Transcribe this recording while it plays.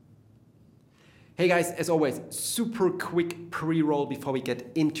Hey guys, as always, super quick pre-roll before we get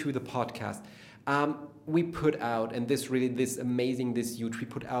into the podcast. We put out, and this amazing, this huge, we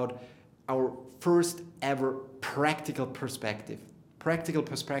put out our first ever practical perspective. Practical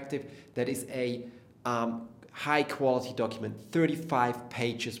perspective that is a high quality document, 35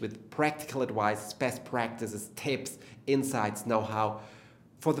 pages with practical advice, best practices, tips, insights, know how,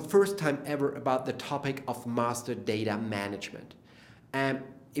 for the first time ever about the topic of master data management. And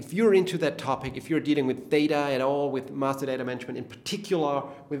if you're into that topic, if you're dealing with data at all, with master data management, in particular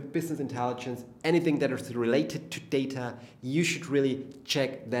with business intelligence, anything that is related to data, you should really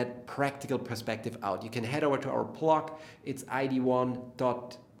check that practical perspective out. You can head over to our blog. It's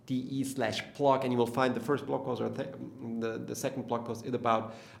id1.de/blog, and you will find the first blog post or the second blog post is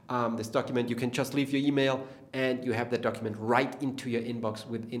about this document. You can just leave your email and you have that document right into your inbox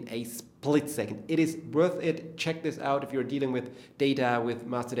within a split second. It is worth it. Check this out if you're dealing with data, with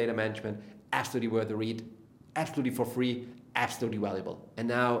master data management. Absolutely worth a read. Absolutely for free. Absolutely valuable. And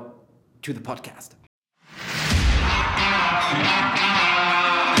now to the podcast.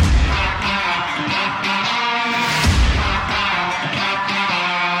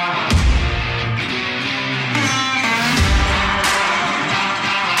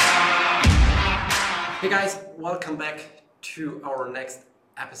 Hey guys, welcome back to our next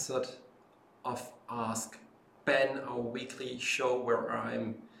episode of Ask Ben, our weekly show where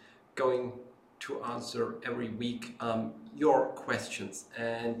I'm going to answer every week your questions.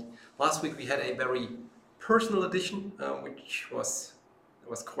 And last week we had a very personal edition, which was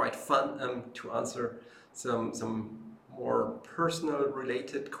quite fun to answer some more personal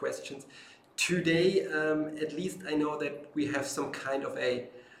related questions. Today, at least I know that we have some kind of a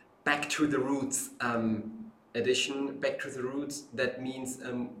back to the roots edition. Back to the roots, that means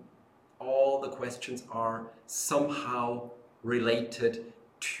all the questions are somehow related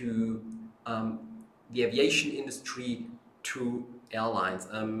to the aviation industry, to airlines.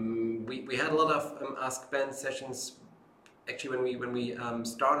 We had a lot of Ask Ben sessions. Actually, when we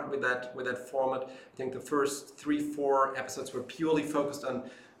started with that format, I think the first 3-4 episodes were purely focused on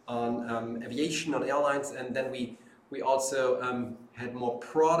aviation, on airlines, and then we also had more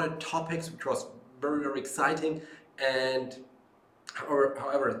broader topics, which was very, very exciting. And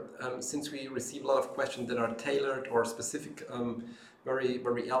however, since we receive a lot of questions that are tailored or specific, very,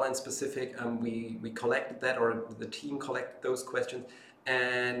 very airline specific, we collected that, or the team collected those questions,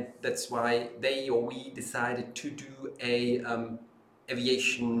 and that's why we decided to do a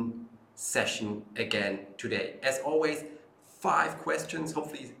aviation session again today. As always, 5 questions,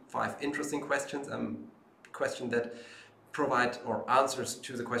 hopefully 5 interesting questions. Question that provide, or answers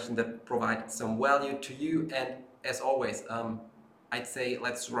to the question that provide some value to you. And as always, I'd say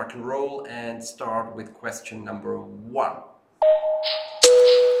let's rock and roll and start with question number 1.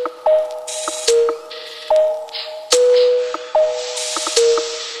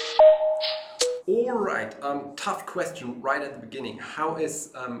 All right, tough question right at the beginning. How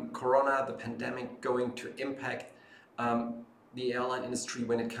is Corona, the pandemic, going to impact the airline industry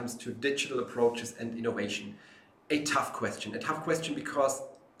when it comes to digital approaches and innovation? A tough question because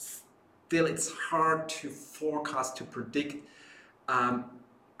still it's hard to forecast, to predict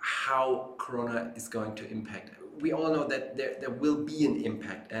how Corona is going to impact. We all know that there will be an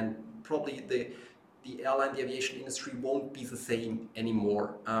impact, and probably the aviation industry won't be the same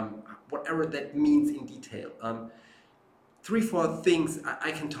anymore, whatever that means in detail. 3-4 things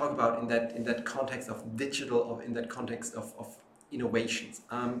I can talk about in that context of digital, or in that context of innovations.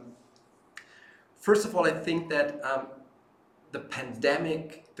 First of all, I think that the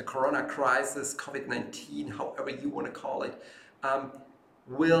pandemic, the Corona crisis, COVID-19, however you want to call it,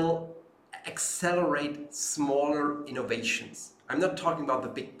 will accelerate smaller innovations. I'm not talking about the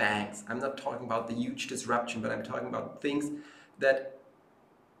big bangs, I'm not talking about the huge disruption, but I'm talking about things that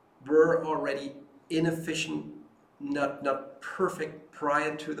were already inefficient, not perfect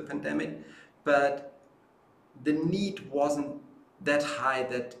prior to the pandemic, but the need wasn't that high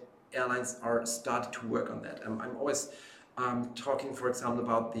that airlines are started to work on that. I'm always talking, for example,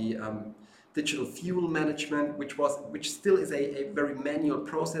 about the digital fuel management, which still is a very manual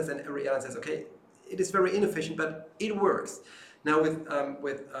process, and every airline says, okay, it is very inefficient, but it works. Now with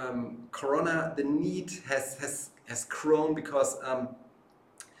Corona, the need has grown because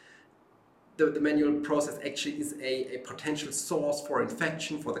the manual process actually is a potential source for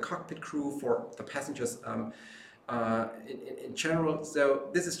infection for the cockpit crew, for the passengers in general. So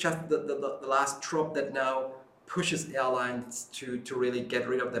this is just the last drop that now pushes airlines to really get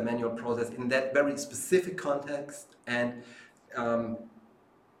rid of the manual process in that very specific context and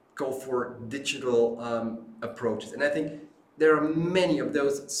go for digital approaches. And I think there are many of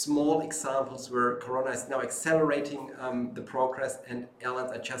those small examples where Corona is now accelerating the progress, and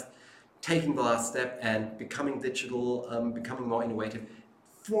airlines are just taking the last step and becoming digital, becoming more innovative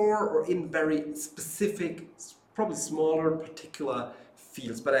for or in very specific, probably smaller, particular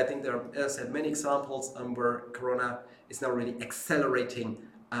fields. But I think there are, as I said, many examples where Corona is now really accelerating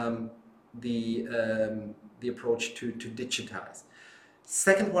the approach to digitize.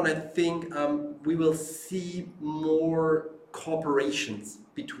 Second one, I think we will see more cooperations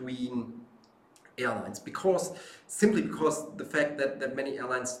between airlines, simply because the fact that many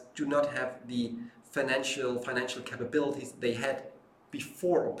airlines do not have the financial capabilities they had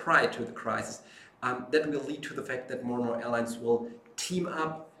before or prior to the crisis. That will lead to the fact that more and more airlines will team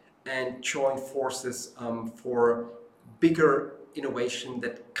up and join forces for bigger innovation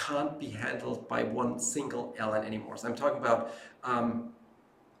that can't be handled by one single airline anymore. So I'm talking about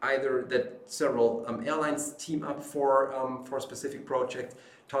either that several airlines team up for a specific project,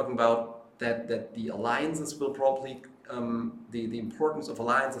 talking about that the alliances will probably, the importance of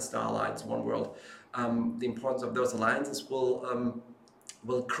alliances, Star Alliance, One World, the importance of those alliances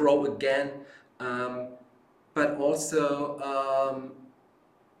will grow again, but also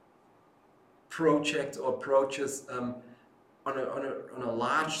projects or approaches on a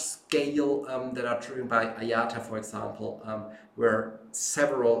large scale that are driven by IATA, for example, where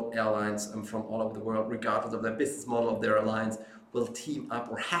several airlines from all over the world, regardless of their business model of their alliance, will team up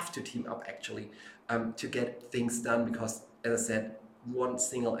or have to team up actually to get things done, because, as I said, one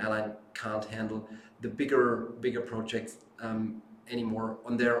single airline can't handle the bigger projects anymore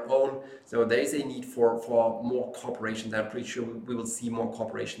on their own. So there is a need for more cooperation. I'm pretty sure we will see more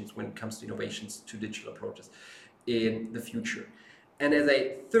cooperations when it comes to innovations to digital approaches in the future. And as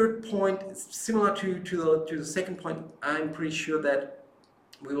a third point, similar to the second point, I'm pretty sure that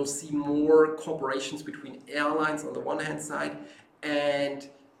we will see more cooperations between airlines on the one hand side and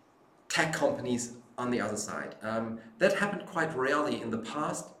tech companies on the other side. That happened quite rarely in the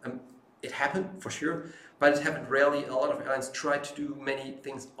past. It happened for sure, but it happened rarely. A lot of airlines tried to do many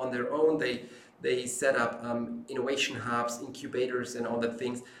things on their own. They set up innovation hubs, incubators, and all that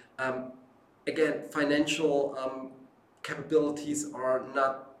things. Again, financial capabilities are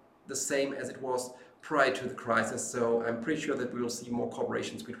not the same as it was prior to the crisis, so I'm pretty sure that we will see more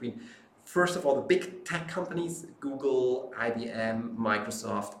cooperations between, first of all, the big tech companies, Google, IBM,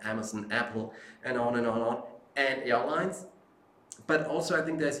 Microsoft, Amazon, Apple, and on and on and on, and airlines. But also I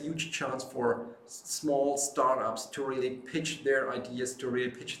think there's a huge chance for small startups to really pitch their ideas, to really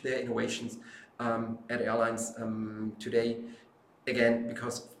pitch their innovations at airlines today. Again,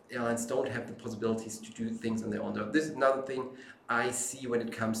 because airlines don't have the possibilities to do things on their own. So this is another thing I see when it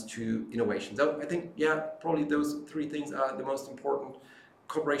comes to innovation. So I think, yeah, probably those three things are the most important: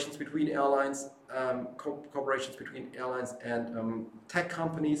 cooperations between airlines, cooperations between airlines and tech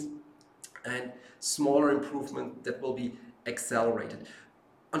companies, and smaller improvement that will be accelerated.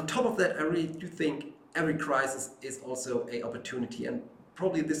 On top of that, I really do think every crisis is also an opportunity, and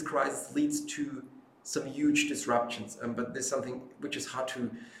probably this crisis leads to some huge disruptions, but this is something which is hard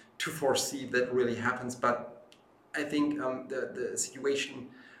to foresee that really happens. But I think the situation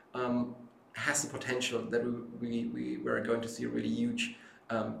has the potential that we're going to see really huge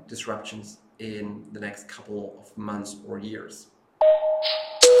disruptions in the next couple of months or years.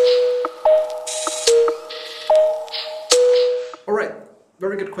 All right,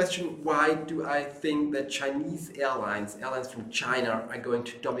 very good question. Why do I think that Chinese airlines from China, are going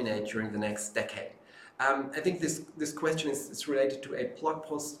to dominate during the next decade? I think this question is related to a blog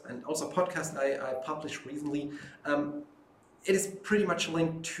post and also a podcast I published recently. It is pretty much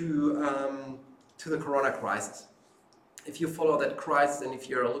linked to the Corona crisis. If you follow that crisis and if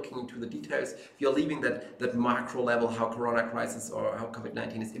you're looking into the details, if you're leaving that macro level, how Corona crisis or how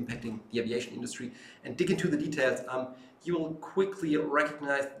COVID-19 is impacting the aviation industry, and dig into the details, you will quickly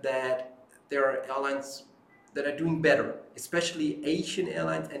recognize that there are airlines that are doing better, especially Asian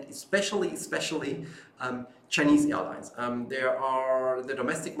airlines and especially Chinese airlines. The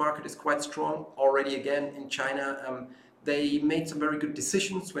domestic market is quite strong already again in China. They made some very good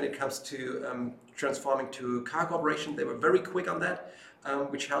decisions when it comes to transforming to cargo operation. They were very quick on that,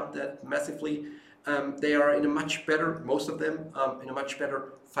 which helped that massively. They are in a much better, most of them, in a much better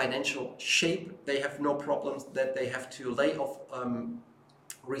financial shape. They have no problems that they have to lay off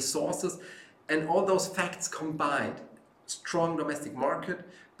resources. And all those facts combined, strong domestic market,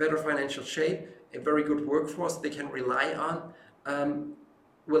 better financial shape, a very good workforce they can rely on,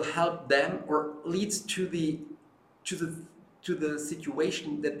 will help them or leads to the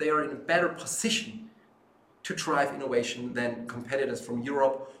situation that they are in a better position to drive innovation than competitors from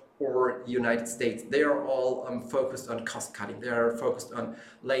Europe or the United States. They are all focused on cost cutting. They are focused on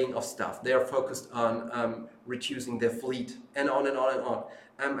laying off staff. They are focused on reducing their fleet, and on and on and on.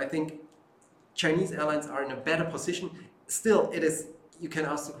 I think Chinese airlines are in a better position. Still, it is. You can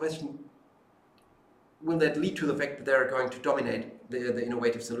ask the question: will that lead to the fact that they are going to dominate the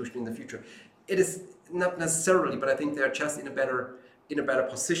innovative solution in the future? It is not necessarily, but I think they are just in a better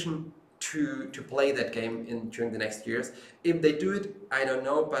position to play that game during the next years. If they do it, I don't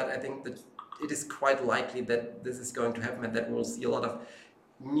know, but I think that it is quite likely that this is going to happen, and that we'll see a lot of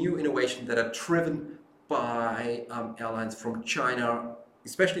new innovations that are driven by airlines from China,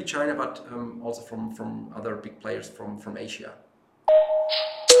 especially China, but also from other big players from Asia.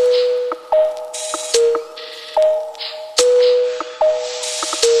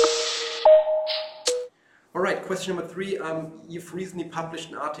 All right, question number 3. You've recently published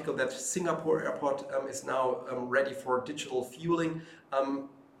an article that Singapore Airport is now ready for digital fueling.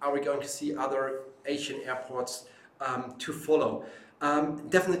 Are we going to see other Asian airports to follow?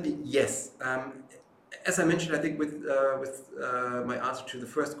 Definitely yes. As I mentioned, I think with my answer to the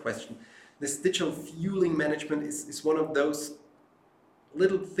first question, this digital fueling management is one of those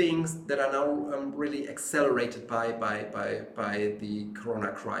little things that are now really accelerated by the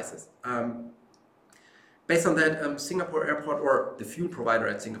corona crisis. Based on that, Singapore Airport, or the fuel provider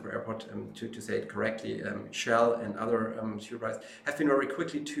at Singapore Airport, to say it correctly, Shell and other fuel providers, have been very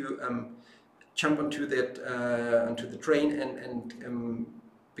quickly to jump onto the train and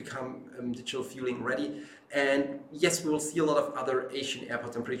become digital fueling ready. And yes, we will see a lot of other Asian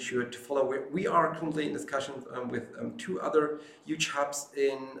airports, I'm pretty sure, to follow. We are currently in discussions with 2 other huge hubs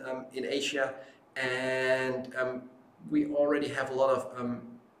in Asia, and we already have a lot of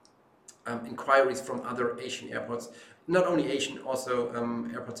inquiries from other Asian airports, not only Asian, also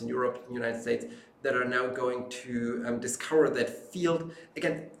airports in Europe, in the United States, that are now going to discover that field.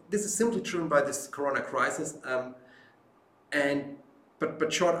 Again, this is simply driven by this corona crisis.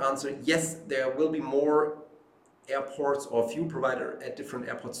 But short answer, yes, there will be more airports or fuel provider at different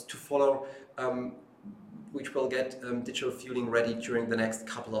airports to follow, which will get digital fueling ready during the next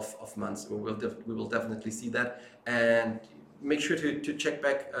couple of months. We will definitely see that. And make sure to check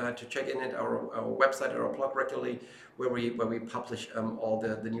in at our website or our blog regularly, where we publish all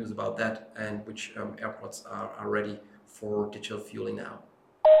the news about that and which airports are ready for digital fueling now.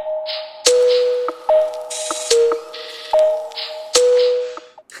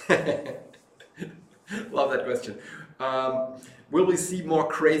 Love that question. Will we see more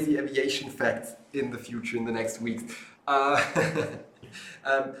crazy aviation facts in the future, in the next weeks?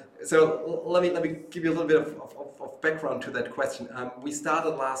 So let me give you a little bit of background to that question. We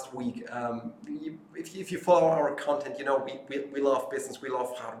started last week. If you follow our content, you know we love business, we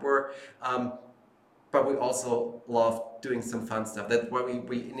love hard work, but we also love doing some fun stuff. That's why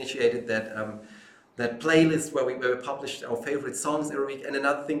we initiated that playlist where we published our favorite songs every week. And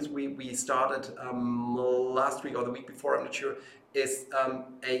another thing we started last week or the week before, I'm not sure, is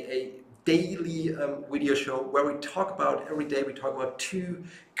a daily video show where we talk about, every day we talk about 2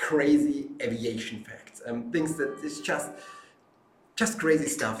 crazy aviation facts, things that is just crazy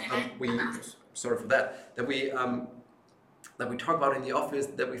stuff. Sorry for that we talk about in the office,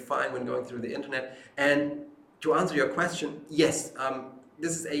 that we find when going through the internet. And to answer your question, yes,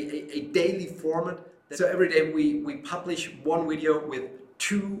 this is a daily format. So every day we publish 1 video with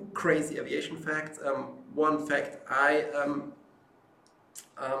 2 crazy aviation facts. 1 fact I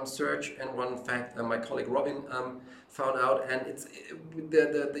search, and 1 fact my colleague Robin found out. And it's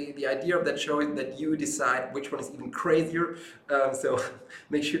the idea of that show is that you decide which one is even crazier. So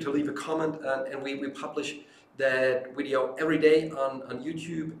make sure to leave a comment, and we publish that video every day on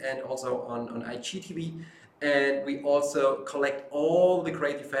YouTube and also on IGTV. And we also collect all the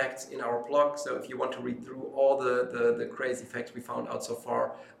crazy facts in our blog. So if you want to read through all the crazy facts we found out so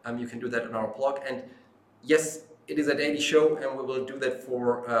far, you can do that on our blog. And yes, it is a daily show, and we will do that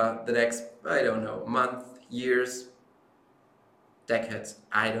for the next, I don't know, month, years, decades,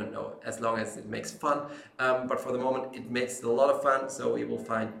 I don't know, as long as it makes fun. But for the moment, it makes a lot of fun, so we will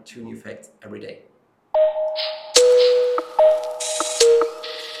find 2 new facts every day.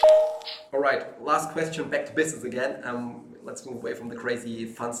 All right, last question, back to business again. Let's move away from the crazy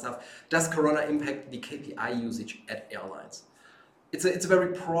fun stuff. Does Corona impact the KPI usage at airlines? It's a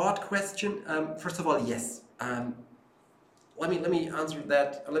very broad question. First of all, yes. Let me answer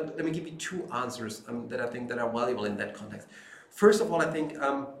that. Let me give you 2 answers that I think that are valuable in that context. First of all, I think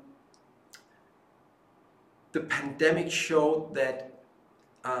the pandemic showed that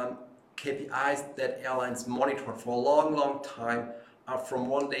KPIs that airlines monitored for a long time are from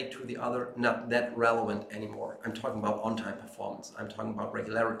one day to the other not that relevant anymore. I'm talking about on-time performance. I'm talking about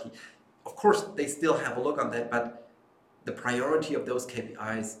regularity. Of course, they still have a look on that, but the priority of those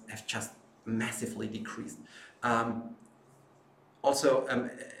KPIs have just massively decreased. Also,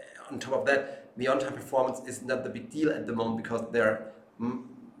 on top of that, the on-time performance is not the big deal at the moment because there are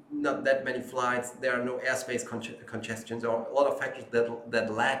not that many flights, there are no airspace congestions, or a lot of factors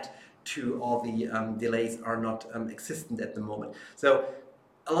that led to all the delays are not existent at the moment. So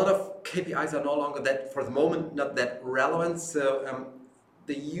a lot of KPIs are no longer that, for the moment, not that relevant. So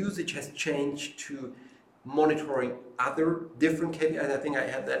the usage has changed to monitoring other different KPIs. I think I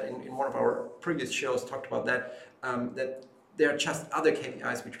had that in one of our previous shows, talked about that, that there are just other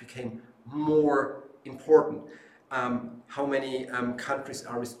KPIs which became more important. How many countries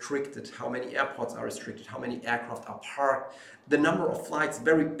are restricted, how many airports are restricted, how many aircraft are parked, the number of flights,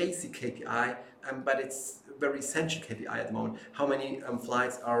 very basic KPI, but it's very essential KPI at the moment. How many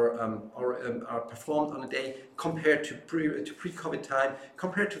flights are performed on a day compared to pre-COVID time,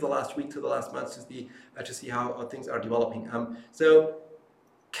 compared to the last week, to the last month, to see how things are developing. So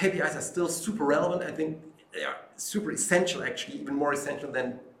KPIs are still super relevant. I think they are super essential, actually, even more essential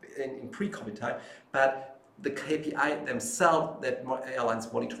than in pre-COVID time. But the KPI themselves that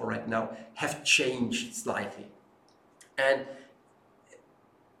airlines monitor right now have changed slightly. And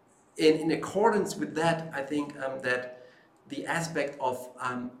in accordance with that, I think that the aspect of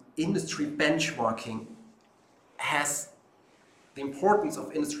industry benchmarking the importance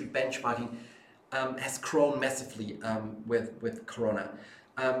of industry benchmarking has grown massively with Corona.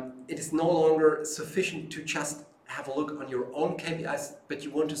 It is no longer sufficient to just have a look on your own KPIs, but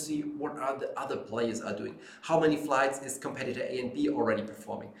you want to see what are the other players are doing. How many flights is competitor A and B already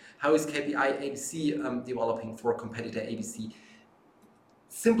performing? How is KPI ABC developing for competitor ABC?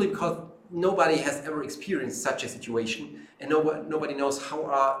 Simply because nobody has ever experienced such a situation, and nobody knows how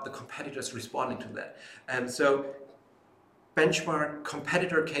are the competitors responding to that. So benchmark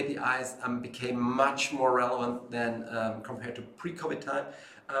competitor KPIs became much more relevant than compared to pre-COVID time.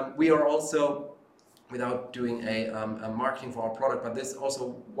 We are also, without doing a marketing for our product, but this is also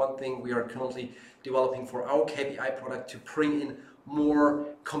one thing we are currently developing for our KPI product, to bring in more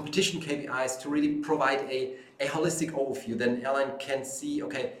competition KPIs to really provide a holistic overview. Then airline can see,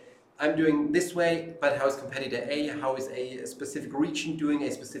 okay, I'm doing this way, but how is competitor A, how is a specific region doing,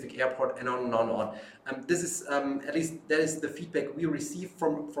 a specific airport, and on and on and on. This is, at least that is the feedback we receive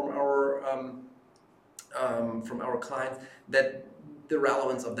from our clients, that the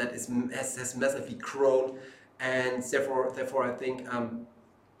relevance of that has massively grown, and therefore I think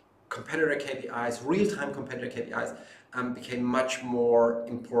competitor KPIs, real-time competitor KPIs, became much more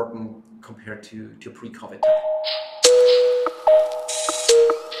important compared to pre-COVID time.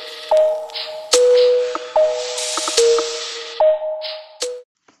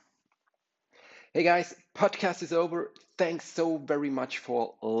 Hey guys, podcast is over. Thanks so very much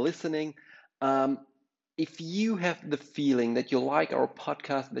for listening. If you have the feeling that you like our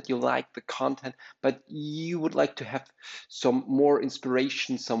podcast, that you like the content, but you would like to have some more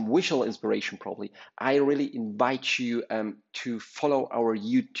inspiration, some visual inspiration probably, I really invite you to follow our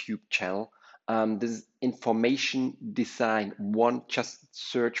YouTube channel. This is Information Design 1. Just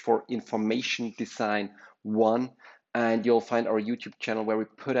search for Information Design 1. And you'll find our YouTube channel where we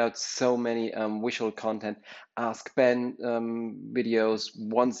put out so many visual content, Ask Ben videos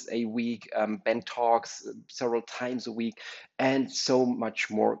once a week, Ben talks several times a week, and so much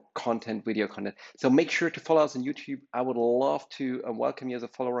more content, video content. So make sure to follow us on YouTube. I would love to welcome you as a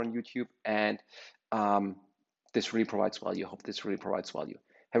follower on YouTube, and this really provides value. I hope this really provides value.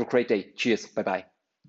 Have a great day. Cheers. Bye-bye.